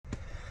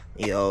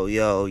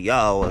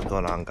Yo, what's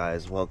going on,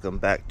 guys? Welcome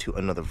back to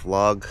another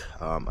vlog.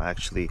 I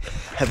actually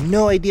have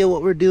no idea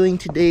what we're doing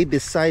today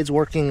besides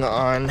working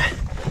on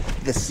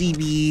the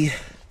CB.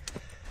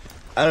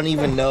 I don't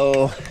even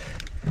know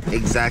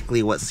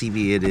exactly what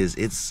CB it is.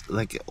 It's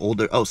like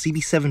older,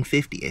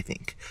 CB750, I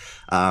think,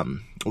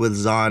 with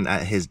Zahn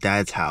at his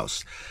dad's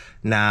house.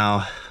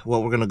 Now,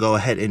 what we're gonna go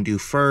ahead and do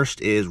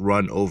first is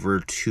run over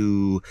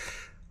to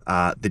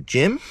the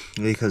gym,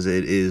 because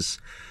it is,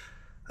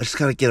 I just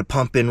gotta get a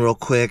pump in real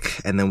quick,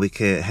 and then we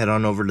can head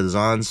on over to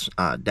Zahn's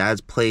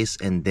dad's place,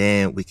 and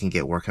then we can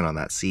get working on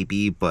that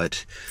CB.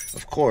 But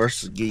of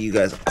course, give you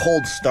guys a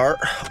cold start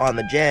on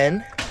the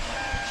gen.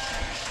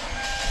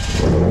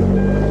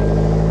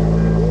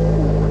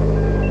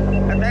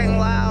 That thing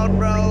loud,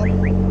 bro.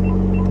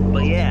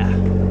 But yeah.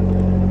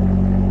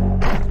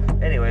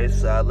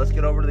 Anyways, let's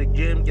get over to the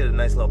gym, get a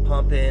nice little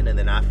pump in, and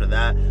then after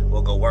that,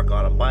 we'll go work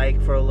on a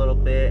bike for a little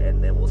bit,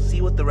 and then we'll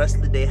see what the rest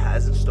of the day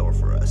has in store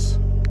for us.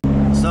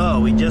 So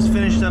we just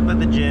finished up at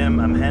the gym.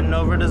 I'm heading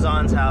over to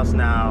Zahn's house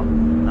now.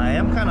 I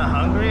am kind of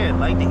hungry. I'd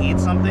like to eat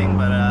something,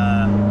 but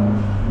I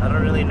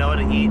don't really know what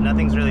to eat.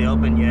 Nothing's really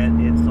open yet.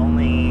 It's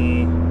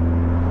only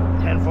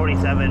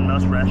 10:47.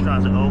 Most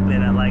restaurants are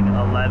open at like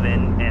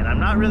 11, and I'm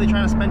not really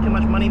trying to spend too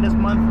much money this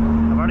month.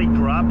 I've already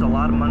dropped a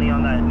lot of money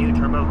on that new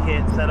turbo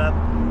kit setup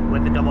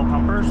with the double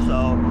pumper,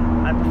 so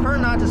I prefer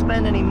not to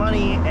spend any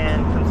money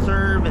and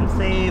conserve and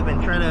save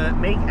and try to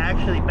make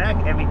actually back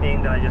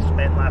everything that I just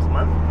spent last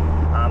month.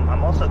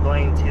 I'm also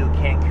going to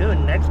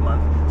Cancun next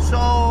month,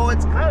 so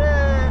it's kind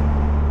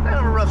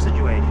of a rough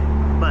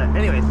situation. But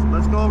anyways,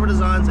 let's go over to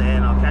Zahn's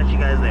and I'll catch you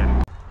guys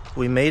there.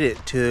 We made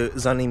it to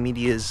Zani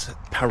Media's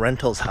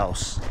parental's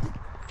house.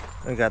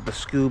 I got the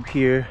Scoob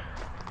here.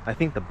 I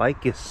think the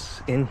bike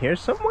is in here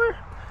somewhere.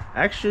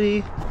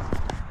 Actually,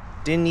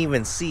 didn't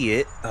even see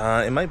it.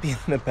 It might be in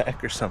the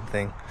back or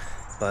something.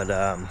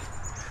 But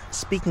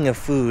speaking of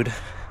food,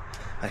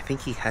 I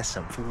think he has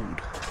some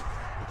food.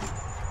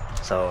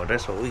 So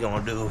that's what we're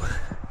gonna do.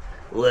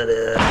 What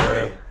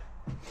up?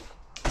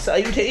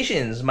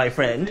 Salutations, my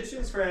friend.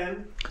 Salutations,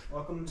 friend.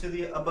 Welcome to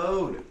the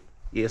abode.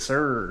 Yes,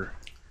 sir.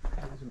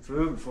 Have some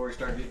food before we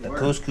start getting The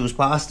work. couscous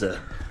pasta.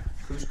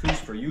 Couscous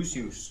for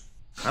use.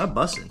 Kind of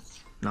busted.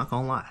 Not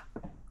gonna lie.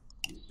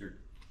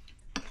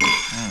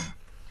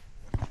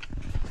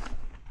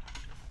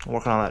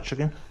 Working on that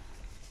chicken.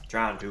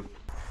 Trying to.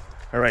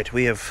 All right,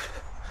 we have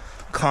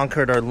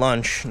conquered our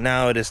lunch.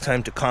 Now it is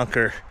time to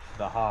conquer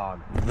The hog.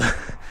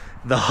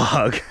 the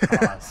hog.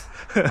 Pause.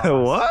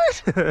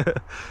 What?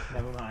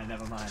 Never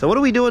mind. So what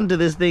are we doing to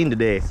this thing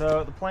today?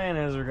 So the plan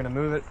is we're gonna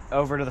move it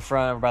over to the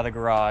front over by the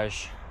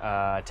garage,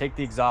 take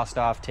the exhaust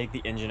off, take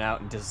the engine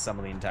out, and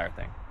disassemble the entire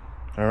thing.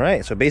 All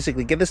right, so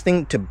basically get this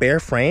thing to bare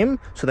frame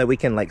so that we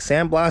can like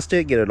sandblast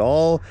it, get it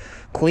all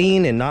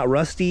clean and not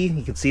rusty.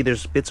 You can see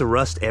there's bits of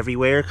rust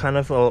everywhere kind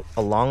of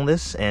along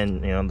this,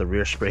 and you know, the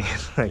rear spring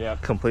is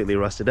like completely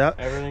rusted out.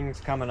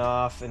 Everything's coming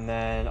off, and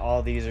then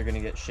all these are gonna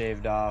get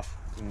shaved off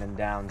and then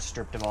down,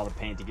 stripped of all the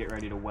paint to get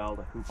ready to weld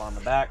a hoop on the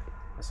back.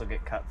 This will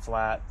get cut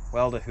flat,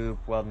 weld a hoop,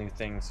 weld new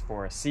things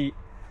for a seat,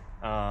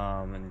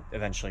 and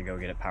eventually go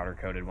get it powder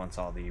coated once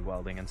all the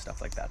welding and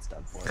stuff like that's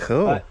done for it.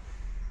 Cool. But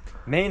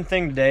main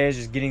thing today is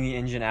just getting the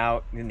engine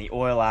out, getting the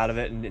oil out of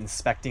it, and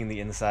inspecting the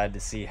inside to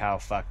see how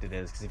fucked it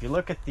is. Because if you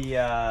look at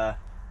the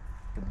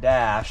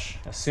dash,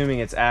 assuming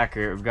it's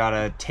accurate, we've got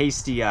a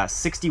tasty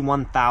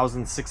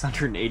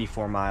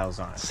 61,684 miles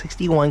on it.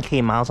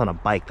 61K miles on a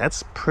bike.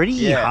 That's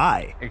pretty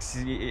high. And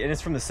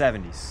it's from the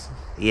 70s.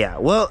 Yeah,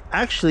 well,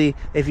 actually,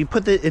 if you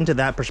put it into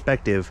that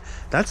perspective,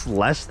 that's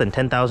less than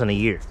 10,000 a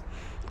year.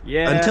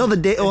 Yeah. Until the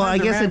day, well, I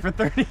guess it for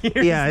 30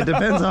 years. Yeah, it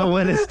depends on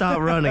when it stopped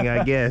running,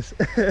 I guess.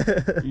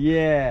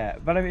 Yeah,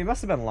 but I mean, it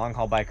must have been a long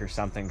haul bike or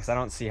something, because I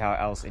don't see how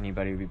else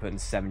anybody would be putting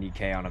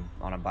 70K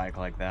on a bike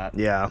like that.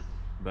 Yeah.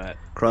 But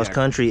cross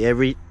country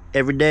every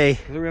day.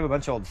 We have a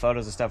bunch of old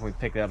photos of stuff when we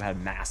picked it up,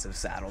 had massive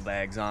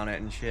saddlebags on it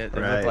and shit.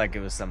 It looked like it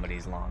was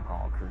somebody's long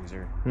haul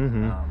cruiser.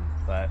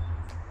 But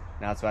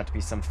now it's about to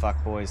be some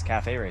fuckboy's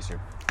cafe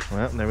racer.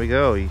 Well, there we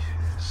go.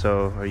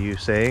 So, are you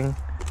saying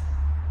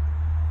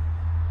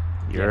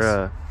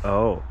you're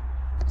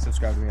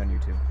subscribe to me on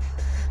YouTube?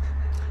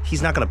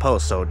 He's not gonna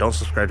post, so don't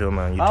subscribe to him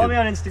on YouTube. Follow me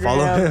on Instagram.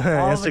 Follow him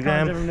on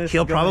Instagram.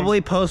 He'll probably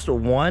post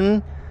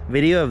one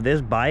video of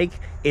this bike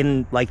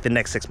in like the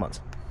next 6 months.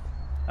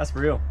 That's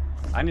real.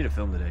 I need to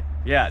film today.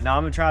 Yeah, now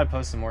I'm gonna try to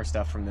post some more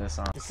stuff from this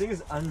on. This thing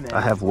is unmanned.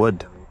 I have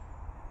wood.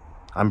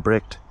 I'm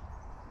bricked.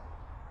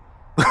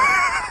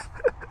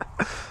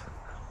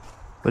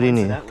 What do you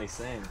need?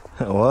 Same.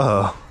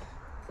 Whoa.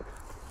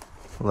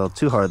 A little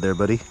too hard there,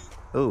 buddy.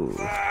 Oh.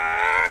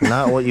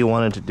 Not what you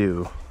wanted to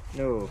do.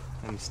 No,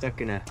 I'm stuck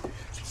in a...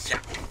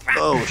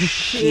 Oh,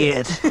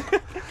 shit.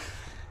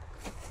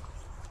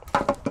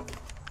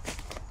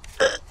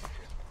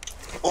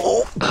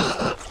 Oh.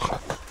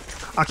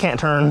 I can't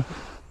turn.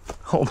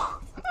 Hold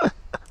on.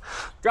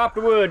 Drop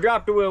the wood,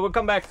 we'll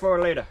come back for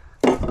it later.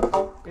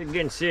 It's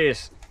getting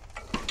serious.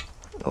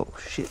 Oh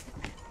shit.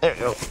 There we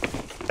go.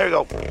 There we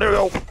go. There we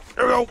go.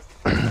 There we go.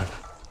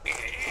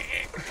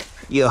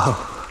 Yo.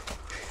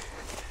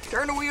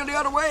 Turn the wheel the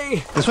other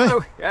way. This way?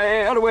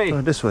 Yeah, other way.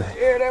 Oh, this way.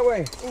 Yeah, that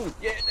way. Ooh,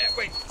 yeah, that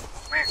way.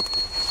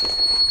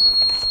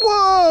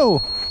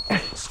 Whoa!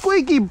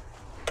 Squeaky!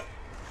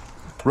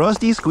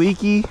 Rusty,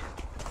 squeaky.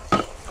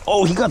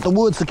 Oh, he got the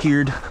wood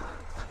secured.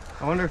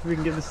 I wonder if we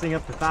can get this thing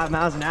up to 5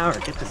 miles an hour.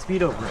 Get the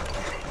speed over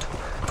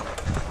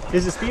it.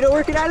 Is the speedo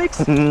working,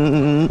 Alex?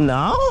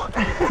 No?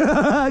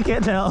 I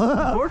can't tell.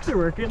 The forks are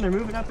working. They're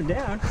moving up and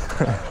down.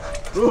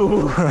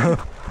 Ooh.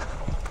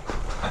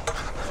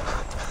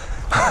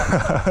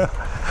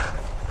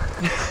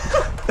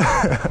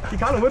 You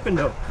kind of whipping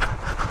though.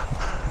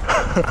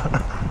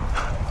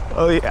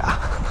 Oh yeah.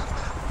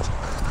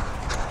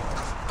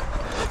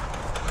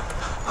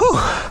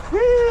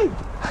 Whew.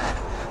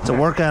 It's a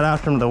workout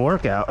after the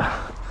workout.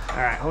 All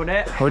right, hold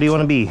that. Where do you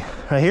want to be?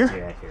 Right here?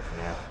 Yeah, right here for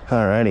now.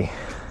 Alrighty.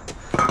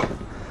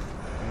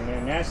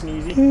 And nice and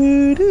easy.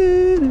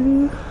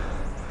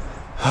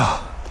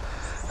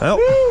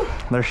 Oh,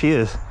 there she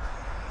is.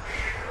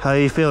 How are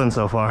you feeling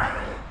so far?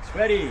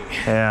 Sweaty.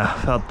 Yeah,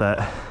 felt that.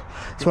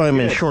 That's why I'm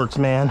in shorts,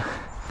 man.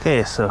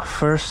 Okay, so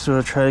first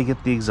we'll try to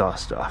get the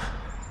exhaust off.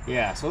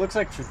 Yeah, so it looks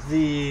like for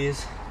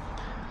these,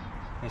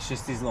 it's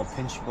just these little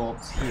pinch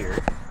bolts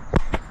here.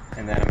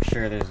 And then I'm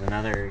sure there's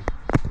another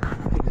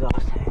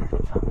exhaust head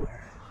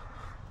somewhere.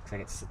 Looks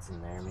like it sits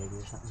in there maybe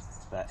or something.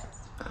 But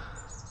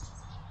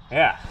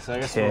yeah, so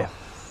I guess we'll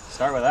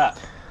start with that.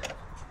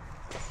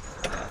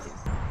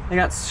 They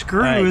got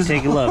screws. All right,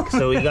 take a look.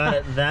 So we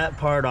got that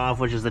part off,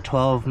 which is the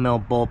 12 mil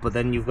bolt, but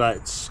then you've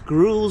got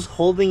screws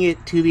holding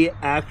it to the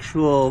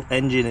actual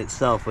engine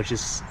itself, which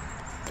is,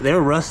 they're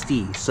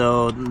rusty,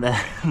 so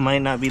that might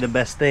not be the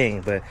best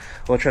thing, but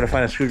we'll try to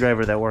find a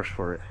screwdriver that works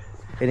for it.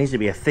 It needs to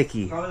be a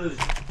thickie.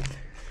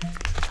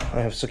 I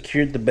have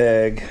secured the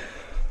bag.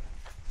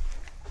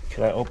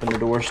 Can I open the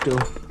door still?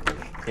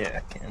 Yeah,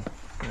 I can.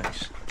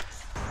 Nice.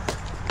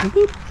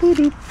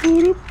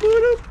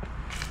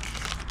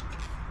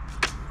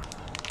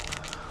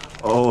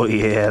 Oh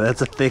yeah,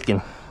 that's a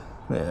thickin'.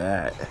 Look at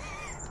that.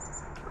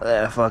 Look at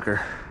that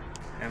fucker.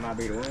 That might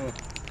be the one.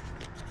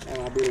 That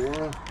might be the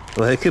one.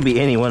 Well, it could be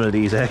any one of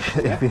these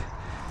actually. Yeah. If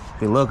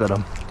you look at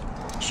them.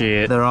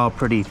 Shit. They're all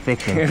pretty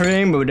thickened.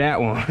 Everything but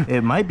that one.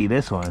 It might be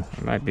this one.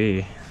 It might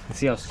be. Let's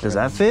see how Does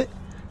that fit?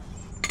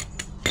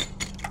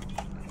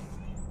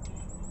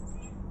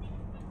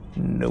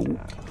 No.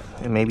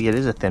 Maybe it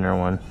is a thinner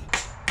one.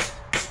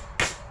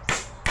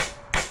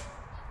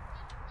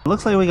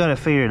 Looks like we got it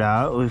figured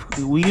out.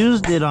 We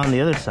used it on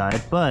the other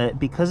side, but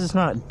because it's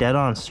not dead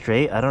on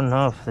straight, I don't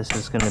know if this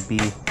is gonna be.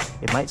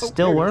 It might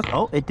still work.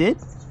 Oh, it did.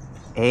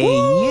 Hey,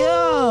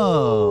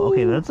 yo!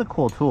 Okay, that's a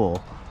cool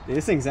tool.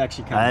 This thing's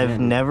actually kind of I've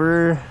handy.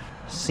 never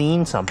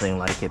seen something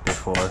like it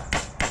before.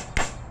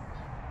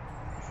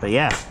 But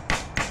yeah,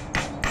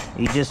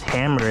 you just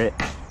hammer it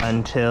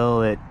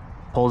until it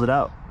pulls it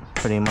out,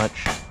 pretty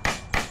much.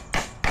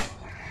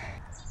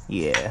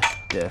 Yeah,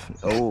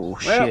 definitely. Oh,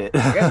 shit.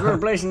 I guess we're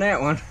replacing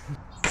that one.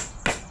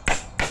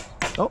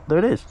 Oh, there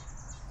it is. Is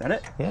that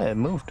it? Yeah, it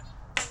moved.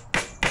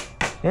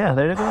 Yeah,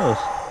 there it goes.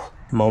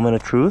 Moment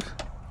of truth.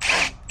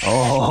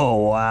 Oh,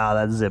 wow,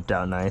 that zipped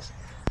out nice.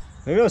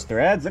 Look at those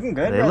threads, looking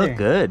good. They look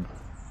good.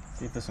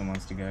 See if this one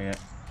wants to go yet.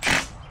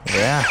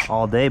 Yeah,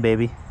 all day,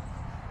 baby.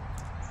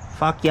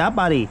 Fuck yeah,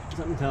 buddy.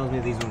 Something tells me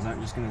these ones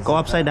aren't just gonna Go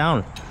upside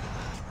down.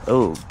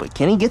 Oh, but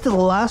can he get to the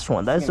last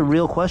one? That's the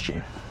real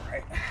question.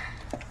 Right.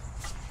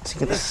 Is he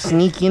gonna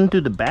sneak in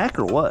through the back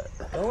or what?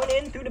 Going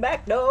in through the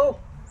back door.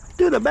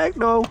 Through the back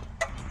door.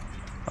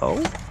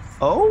 Oh,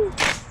 oh,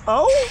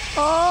 oh,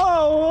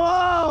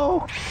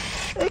 oh, oh.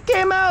 It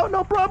came out,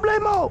 no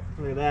problemo.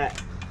 Look at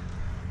that.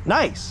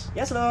 Nice.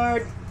 Yes,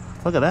 Lord.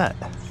 Look at that.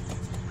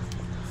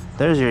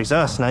 There's your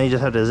exhaust. Now you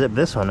just have to zip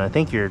this one. I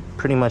think you're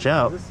pretty much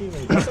out.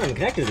 This one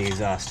connected to the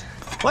exhaust.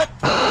 What?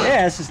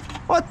 Yeah, it's just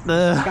What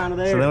the? It's kinda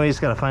there. So then we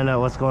just gotta find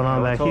out what's going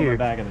on back here.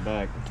 Back in the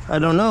back. I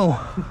don't know.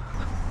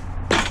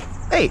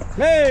 Hey,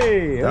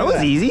 Hey, that look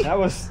at was easy. That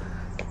was.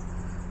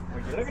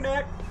 What you looking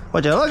at?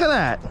 Would you look at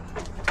that?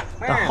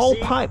 The whole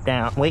see? pipe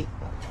down. Wait.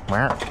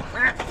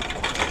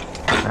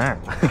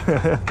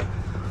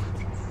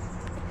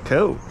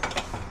 Cool.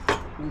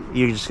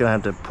 You're just gonna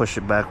have to push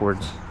it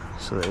backwards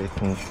so that it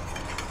can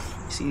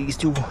see these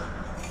two. I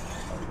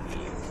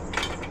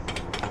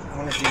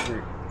wonder if these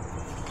were.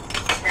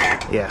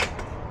 Yeah.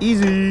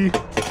 Easy.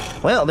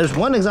 Well, there's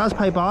one exhaust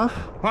pipe off.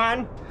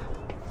 Juan,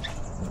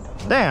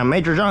 Damn,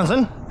 Major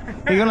Johnson.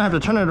 You're gonna have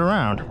to turn it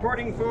around.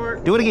 reporting for.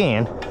 Do it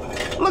again.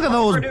 Look at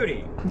those. For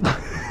duty.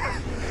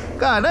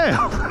 God damn.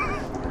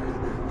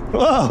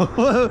 Whoa,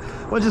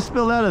 what just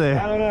spilled out of there?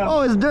 I don't know.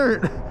 Oh, it's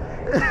dirt.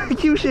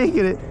 Keep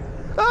shaking it.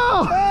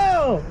 Oh!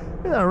 Oh!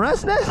 Is that a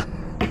rust nest?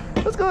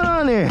 What's going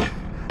on here?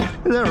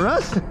 Is that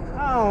rust?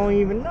 I don't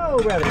even know,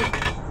 brother.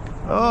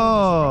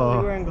 Oh.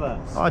 You're wearing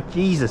gloves. Oh,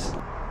 Jesus.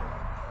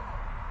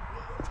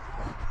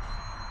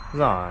 It's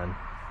on.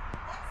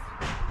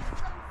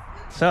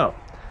 So,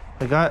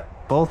 we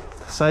got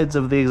both sides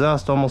of the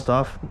exhaust almost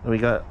off. We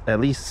got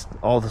at least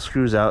all the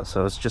screws out,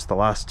 so it's just the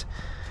last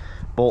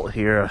bolt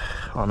here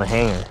on the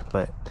hanger.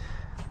 But,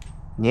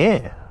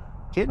 yeah.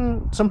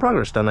 getting some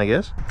progress done, I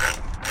guess.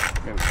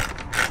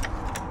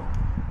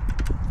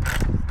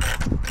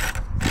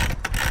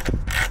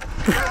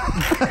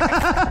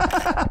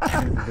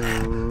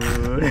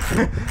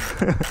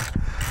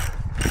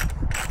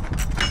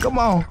 Come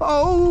on.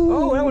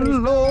 Oh, that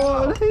one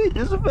Lord. He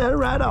just fell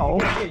right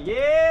off.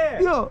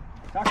 Yeah. Yo.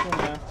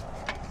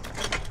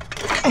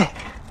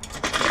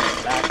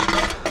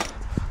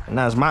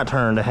 Now it's my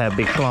turn to have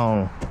big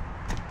clone.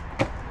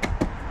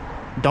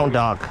 Don't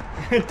dock.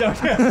 Don't.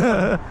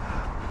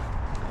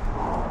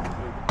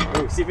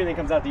 Ooh, see if anything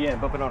comes out the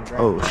end. Bump it on the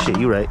ground. Oh shit,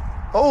 you right.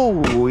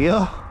 Oh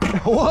yeah.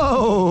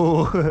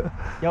 Whoa.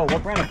 Yo,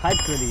 what brand of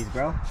pipes are these,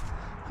 bro?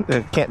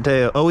 Can't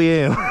tell. Oh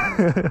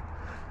yeah.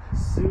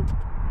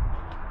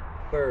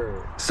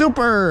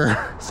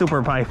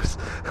 Super pipes.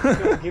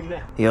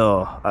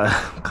 Yo,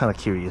 I'm kind of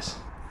curious.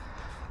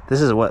 This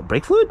is what,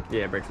 brake fluid?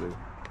 Yeah, brake fluid.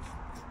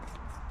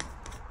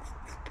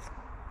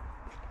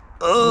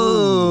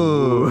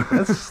 Oh,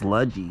 that's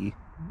sludgy.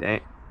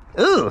 Dang.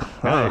 Ooh,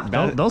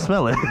 don't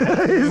smell it.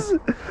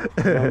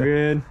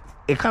 Good.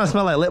 It kind of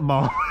smells like lip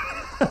balm.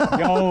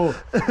 Yo,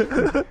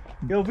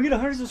 if we get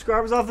 100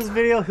 subscribers off this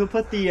video, he'll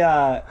put the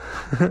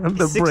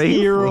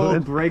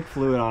 60-year-old brake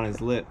fluid on his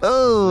lips.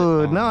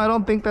 Oh, no, I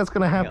don't think that's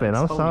gonna happen.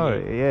 Yeah, I'm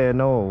sorry. Yeah,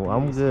 no,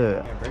 I'm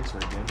good. Yeah, brakes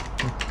work good.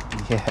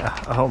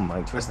 Yeah. Oh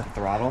my. Twist the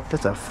throttle.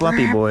 That's a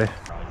fluffy boy.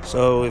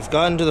 So we've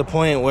gotten to the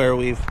point where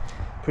we've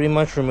pretty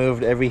much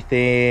removed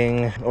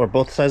everything, or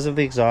both sides of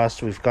the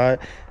exhaust. We've got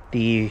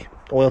the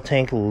oil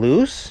tank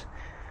loose.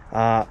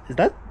 That's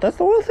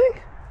the oil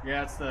tank?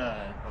 Yeah, it's the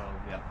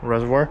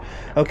reservoir.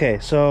 Okay,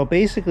 so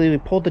basically we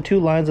pulled the two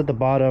lines at the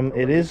bottom.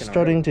 It is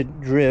starting to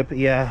drip.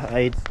 Yeah,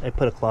 I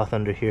put a cloth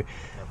under here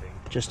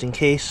just in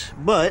case,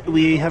 but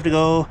we have to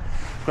go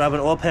grab an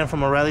oil pan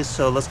from O'Reilly's,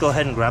 so let's go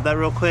ahead and grab that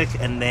real quick,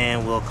 and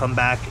then we'll come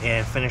back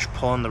and finish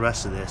pulling the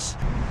rest of this.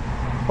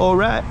 All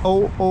right.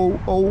 O'Reilly's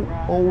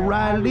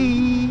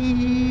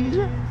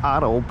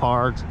Auto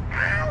Parts.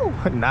 Ow,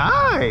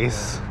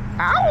 nice.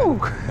 Ow.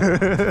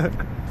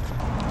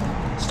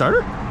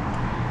 Starter?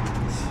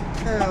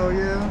 Hell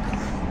yeah.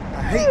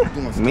 I hate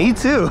doing stuff. Me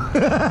too.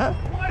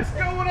 What's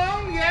going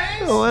on,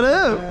 guys? What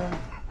up?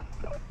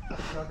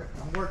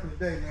 I'm working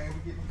today, man.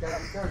 We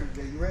getting started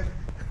today. You ready?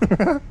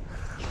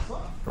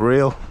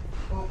 Real.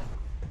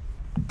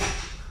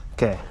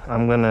 Okay,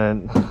 I'm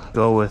gonna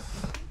go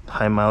with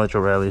high mileage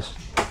O'Reilly's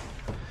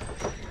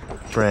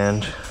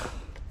brand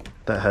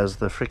that has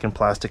the freaking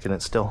plastic in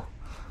it still.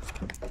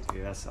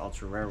 Dude, that's the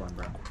ultra rare one,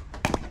 bro.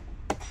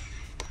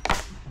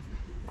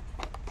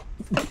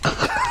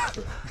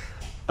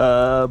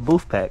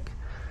 Booth pack.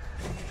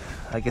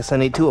 I guess I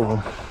need two of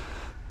them.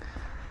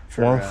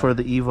 One for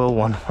the Evo,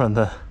 one for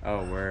the...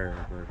 Oh, where?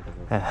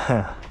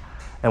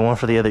 And one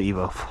for the other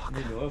Evo. Fuck.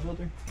 Need the oil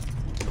filter?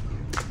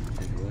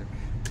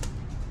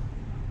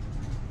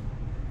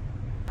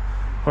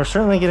 We're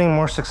certainly getting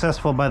more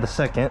successful by the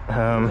second.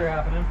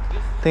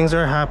 Things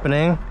are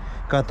happening.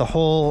 Got the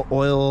whole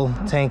oil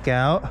tank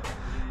out,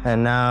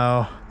 and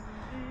now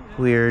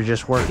we're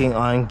just working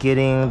on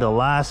getting the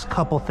last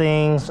couple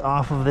things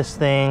off of this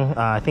thing.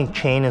 I think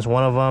chain is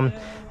one of them,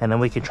 and then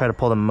we can try to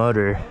pull the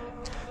motor.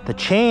 The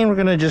chain we're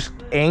gonna just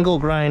angle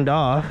grind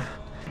off.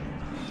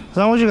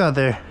 So what you got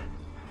there?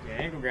 Yeah,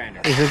 angle grinder.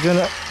 Is it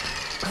gonna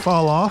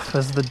fall off?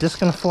 Is the disc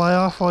gonna fly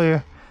off while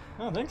you're...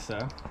 I don't think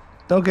so.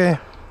 Okay.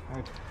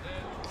 I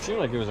feel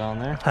like it was on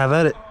there. Have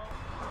at it.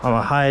 I'm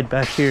gonna hide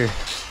back here.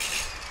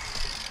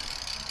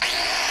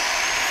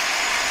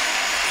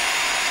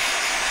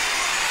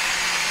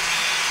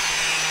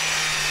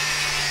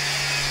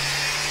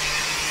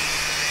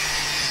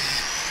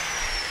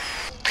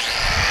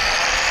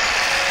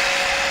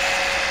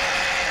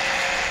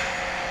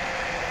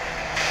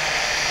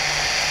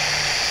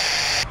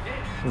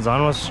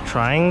 Zon was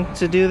trying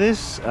to do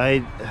this.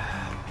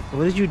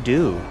 What did you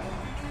do?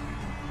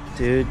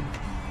 Dude,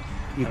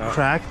 you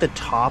cracked the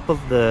top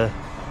of the...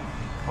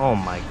 Oh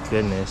my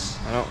goodness.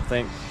 I don't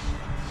think...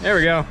 There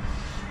we go.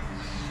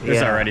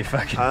 It's already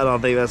fucking... I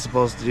don't think that's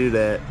supposed to do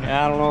that.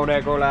 Yeah, I don't know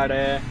that go like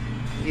that.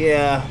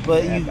 Yeah,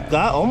 but you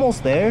got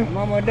almost there. I'm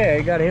almost there.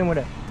 You got him with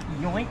a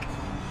yoink.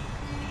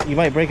 You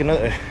might break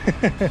another.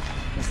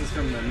 This is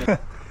from the...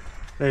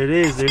 There it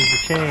is. There's the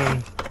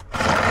chain.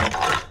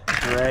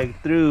 Drag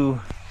through.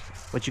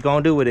 What you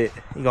gonna do with it?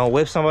 You gonna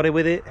whip somebody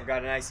with it? I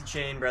got an icy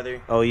chain, brother.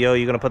 Oh, yo,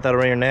 you gonna put that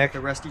around your neck? The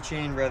rusty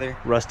chain, brother.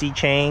 Rusty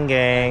chain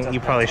gang. You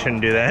probably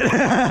shouldn't do that.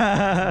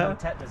 No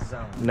tetanus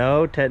zone.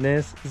 No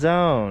tetanus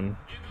zone.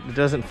 It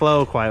doesn't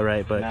flow quite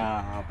right, but...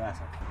 Nah, I'll pass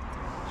it.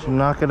 Did you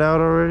knock it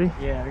out already?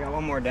 Yeah, I got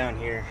one more down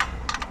here.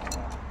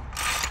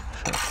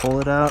 Should I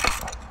pull it out?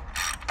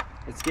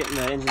 It's getting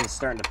the engine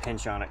starting to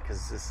pinch on it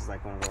because this is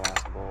like one of the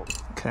last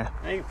bolts. Okay.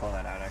 Now you can pull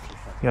that out actually.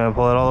 You wanna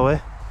pull it all the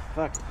way?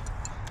 Fuck.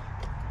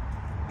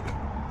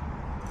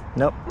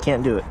 Nope,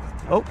 can't do it.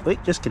 Oh,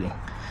 wait, just kidding.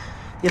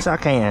 Yes, I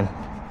can.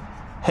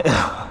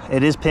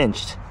 It is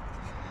pinched.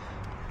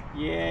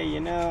 Yeah, you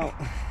know.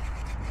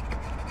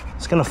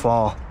 It's gonna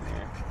fall.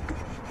 Yeah.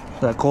 Is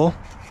that cool?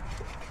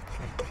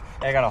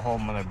 I got a whole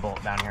other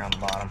bolt down here on the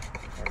bottom.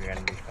 We're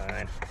gonna be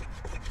fine.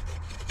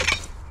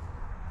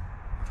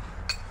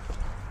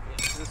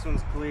 This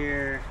one's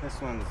clear.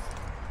 This one's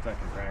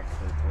fucking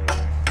practically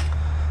clear.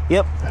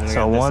 Yep.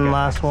 So one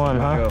last one,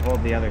 huh? Go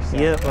hold the other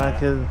side. Yep, I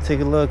could take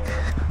a look.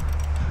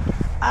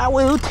 I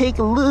will take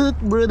a look,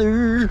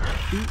 brother.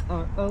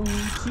 B-R-O-T-H-E-R.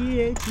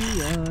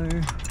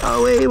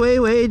 Oh,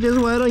 wait. Just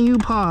why don't you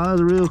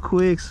pause real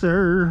quick,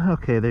 sir?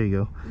 Okay, there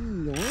you go.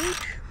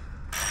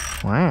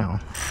 Wow.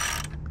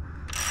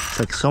 It's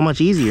like so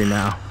much easier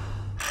now.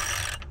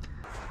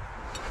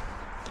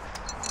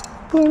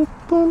 Boom,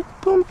 boom,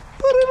 boom.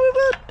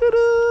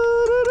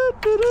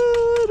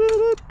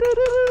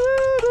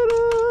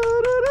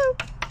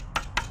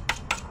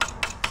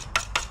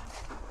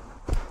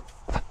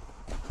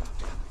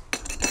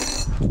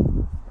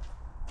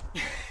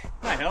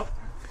 Might help.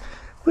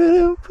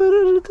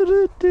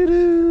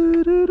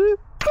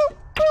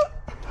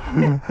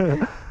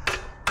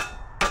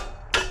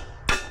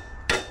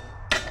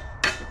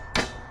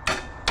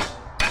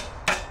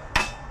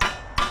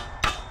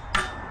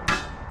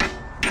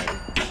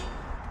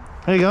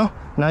 There you go.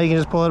 Now you can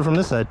just pull it from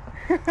this side.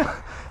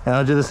 And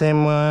I'll do the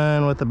same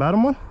one with the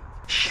bottom one.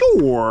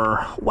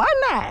 Sure, why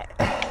not?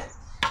 I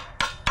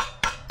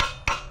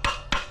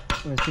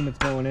assume it's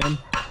going in.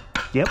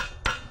 Yep.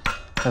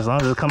 As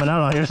long as it's coming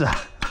out on your side.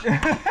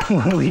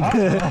 We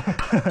good.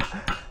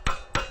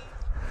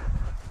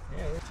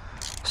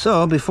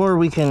 So before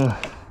we can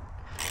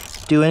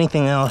do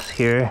anything else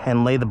here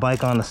and lay the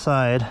bike on the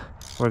side,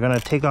 we're gonna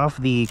take off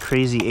the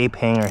crazy ape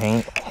hanger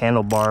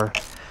handlebar.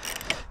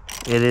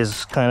 It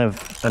is kind of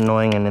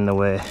annoying and in the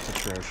way.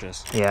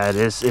 Atrocious. Yeah, it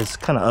is. It's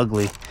kind of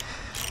ugly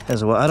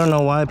as well. I don't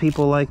know why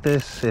people like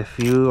this. If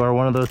you are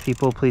one of those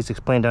people, please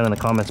explain down in the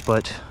comments,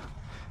 but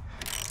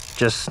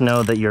just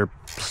know that you're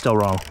still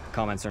wrong.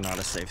 Comments are not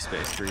a safe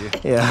space for you.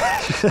 Yeah,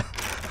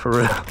 for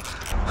real.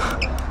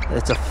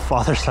 It's a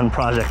father-son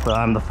project, but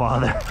I'm the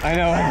father. I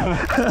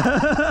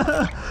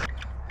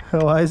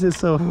know. Why is it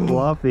so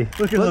floppy?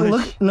 Look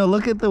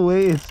at the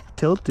way it's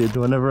tilted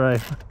whenever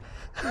I...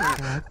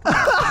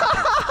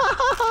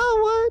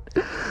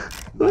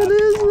 What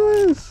is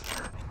this?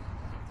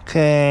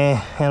 Okay,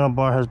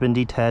 handlebar has been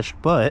detached,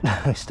 but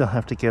I still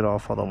have to get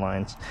off all the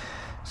lines.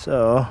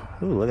 So,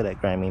 ooh, look at that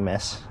grimy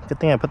mess. Good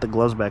thing I put the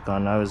gloves back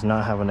on. I was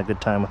not having a good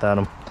time without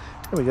them.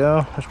 There we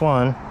go. There's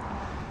one.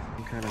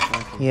 Kind of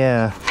funky.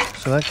 Yeah,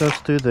 so that goes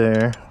through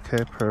there.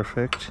 Okay,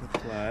 perfect.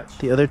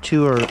 The other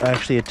two are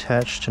actually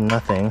attached to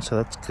nothing, so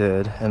that's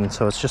good. And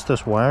so it's just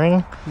this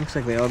wiring. Looks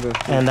like they all go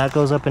through. And that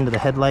goes up into the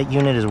headlight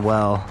unit as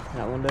well.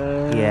 That one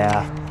does.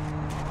 Yeah.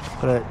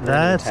 But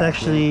that's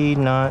actually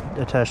not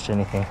attached to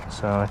anything,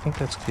 so I think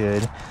that's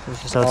good.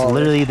 So it's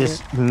literally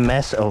this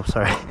mess,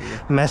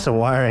 mess of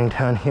wiring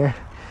down here.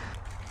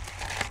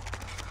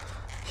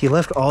 He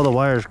left all the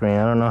wires green.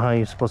 I don't know how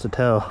you're supposed to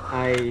tell.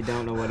 I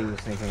don't know what he was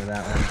thinking of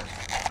that one.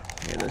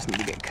 Yeah, those need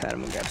to get cut.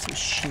 I'm gonna grab some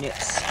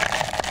schnips.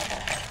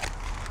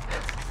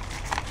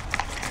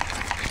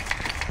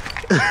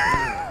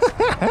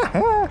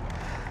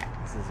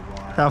 This is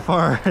wild. How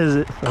far is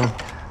it from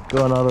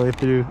going all the way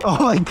through? Oh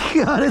my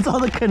god, it's all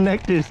the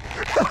connectors.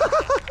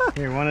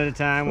 Here, one at a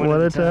time. One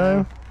at a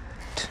time.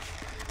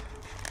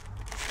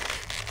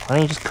 Why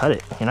don't you just cut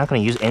it? You're not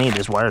going to use any of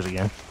these wires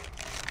again.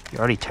 You're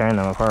already tearing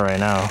them apart right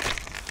now.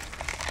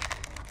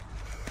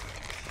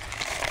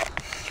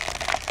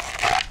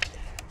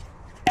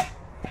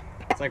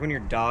 It's like when your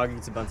dog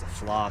eats a bunch of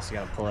floss, you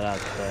gotta pull it out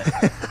of the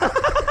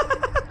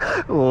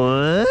butt.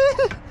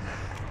 What?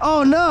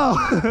 Oh no!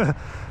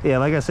 Yeah,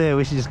 like I said,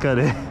 we should just cut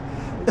it.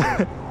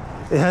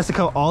 It has to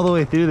come all the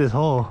way through this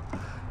hole.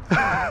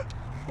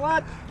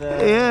 What the?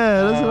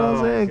 Yeah, that's what I'm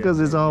saying, because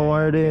it's all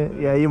wired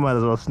in. Yeah, you might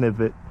as well snip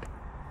it.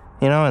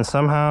 You know, and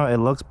somehow it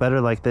looks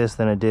better like this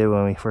than it did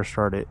when we first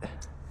started.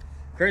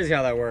 Crazy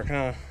how that worked,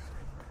 huh?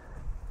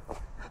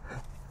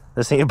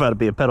 This thing about to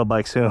be a pedal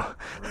bike soon.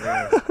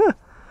 Yeah.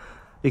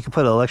 You can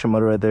put an electric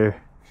motor right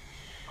there.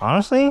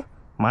 Honestly,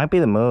 might be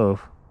the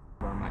move.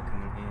 Might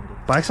come in handy.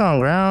 Bike's on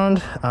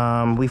ground.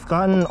 We've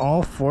gotten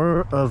all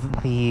 4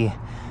 of the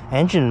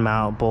engine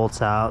mount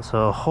bolts out,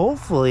 so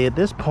hopefully at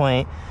this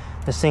point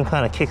this thing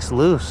kind of kicks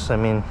loose. I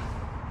mean,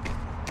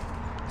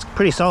 it's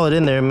pretty solid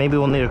in there. Maybe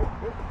we'll need a...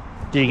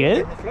 Did you get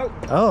it?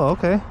 Oh,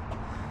 okay.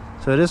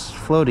 So it is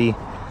floaty.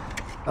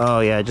 Oh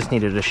yeah, I just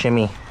needed a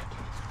shimmy.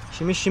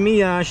 Shimmy, shimmy,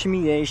 yeah,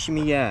 shimmy, yeah,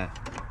 shimmy, yeah.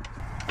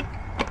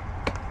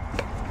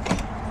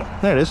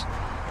 There it is.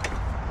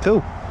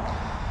 Cool.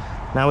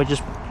 Now we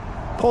just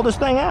pull this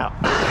thing out.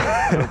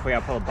 Hopefully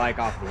I'll pull a bike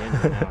off the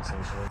engine now,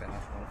 essentially.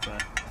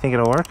 Think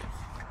it'll work?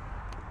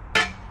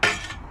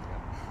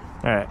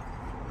 Alright.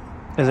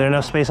 Is there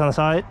enough space on the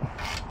side?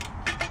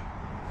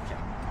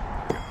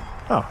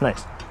 Oh,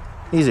 nice.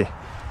 Easy.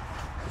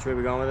 Which way are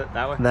we going with it?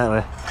 That way? That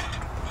way.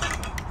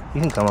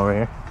 You can come over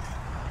here.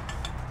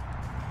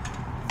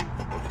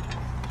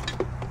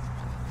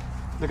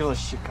 Look at all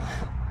this shit coming.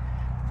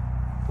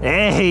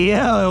 Hey,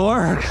 yeah, it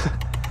works.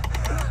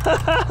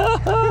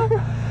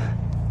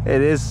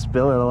 It is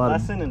spilling a lot.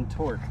 Lesson in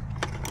torque.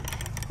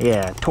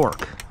 Yeah,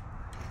 torque.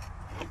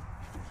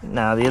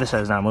 Now the other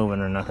side's not moving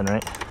or nothing,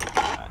 right?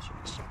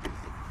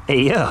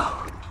 Hey, yo,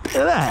 look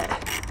at that.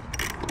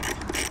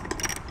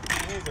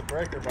 needs a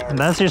breaker bar. And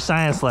that's your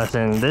science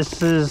lesson.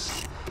 This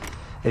is,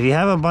 if you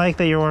have a bike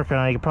that you're working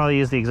on, you could probably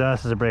use the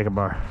exhaust as a breaker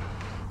bar.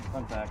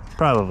 Fun fact.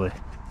 Probably.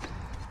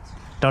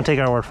 Don't take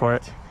our word for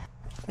it.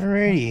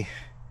 Alrighty.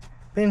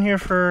 Been here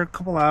for a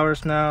couple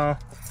hours now.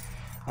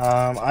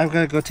 I've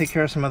got to go take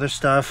care of some other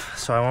stuff,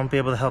 so I won't be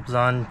able to help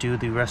Zahn do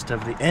the rest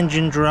of the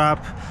engine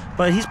drop,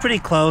 but he's pretty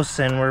close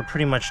and we're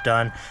pretty much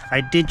done.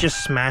 I did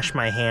just smash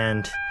my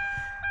hand.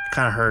 It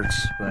kind of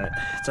hurts, but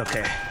it's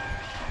okay.